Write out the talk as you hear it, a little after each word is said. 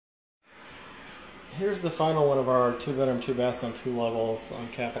here's the final one of our 2-bedroom, 2 baths on 2 levels on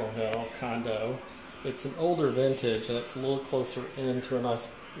Capitol Hill condo. It's an older vintage, and it's a little closer into a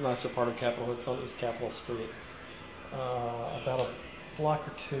nicer part of Capitol Hill. It's on East Capitol Street, about a block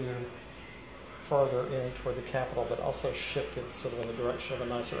or two farther in toward the Capitol, but also shifted sort of in the direction of a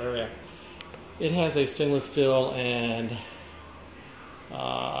nicer area. It has a stainless steel and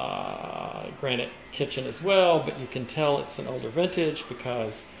granite kitchen as well, but you can tell it's an older vintage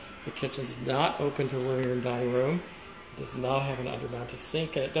because the kitchen's not open to the living room, dining room. It does not have an undermounted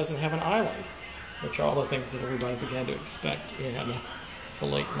sink, and it doesn't have an island, which are all the things that everybody began to expect in the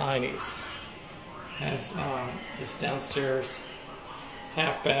late 90s. It has this downstairs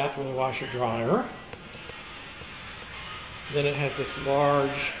half bath with a washer dryer. Then it has this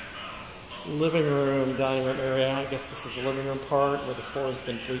large living room, dining room area. I guess this is the living room part where the floor has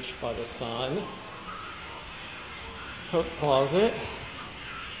been bleached by the sun. Coat closet.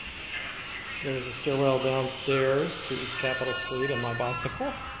 There's a stairwell downstairs to East Capitol Street and my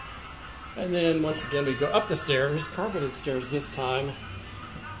bicycle. And then once again we go up the stairs, carpeted stairs this time,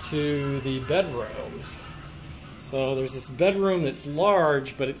 to the bedrooms. So there's this bedroom that's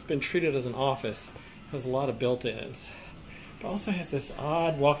large, but it's been treated as an office. It has a lot of built-ins. It also has this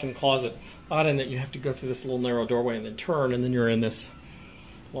odd walk-in closet. Odd in that you have to go through this little narrow doorway and then turn, and then you're in this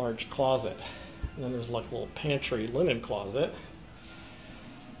large closet. And then there's like a little pantry linen closet.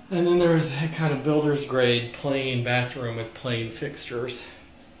 And then there's a kind of builder's grade plain bathroom with plain fixtures.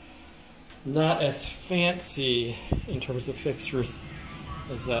 Not as fancy in terms of fixtures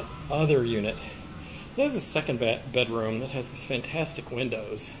as that other unit. There's a second bedroom that has these fantastic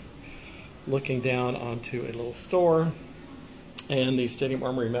windows looking down onto a little store, and the Stadium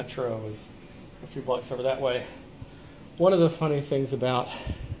Armory Metro is a few blocks over that way. One of the funny things about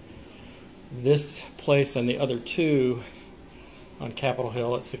this place and the other two on Capitol Hill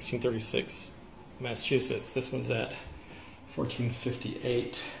at 1636 Massachusetts, this one's at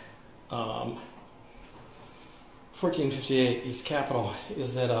 1458 East Capitol,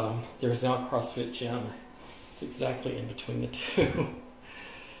 is that there's now a CrossFit gym. It's exactly in between the two.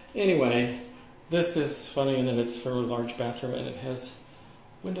 Anyway, this is funny in that it's a fairly large bathroom and it has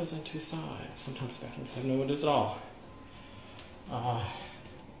windows on two sides. Sometimes bathrooms have no windows at all.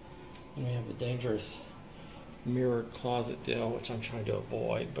 And we have the dangerous mirrored closet deal, which I'm trying to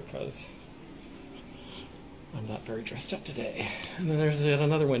avoid because I'm not very dressed up today. And then there's yet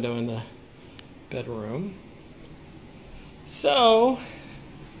another window in the bedroom. So,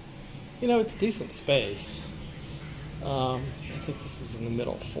 you know, it's decent space. I think this is in the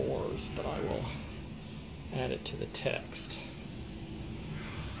middle fours, but I will add it to the text.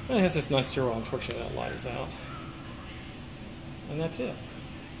 And it has this nice stairwell. Unfortunately, that light is out. And that's it.